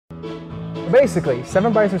Basically,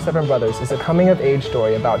 Seven Brides or Seven Brothers is a coming-of-age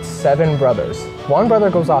story about 7 brothers. One brother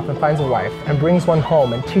goes off and finds a wife and brings one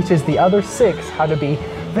home and teaches the other 6 how to be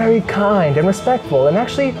very kind and respectful and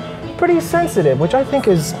actually pretty sensitive, which I think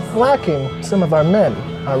is lacking some of our men,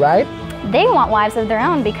 all right? They want wives of their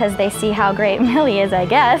own because they see how great Millie is, I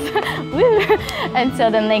guess. Woo! And so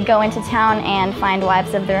then they go into town and find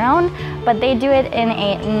wives of their own, but they do it in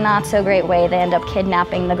a not so great way. They end up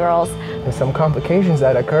kidnapping the girls. There's some complications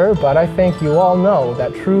that occur, but I think you all know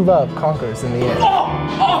that true love conquers in the end.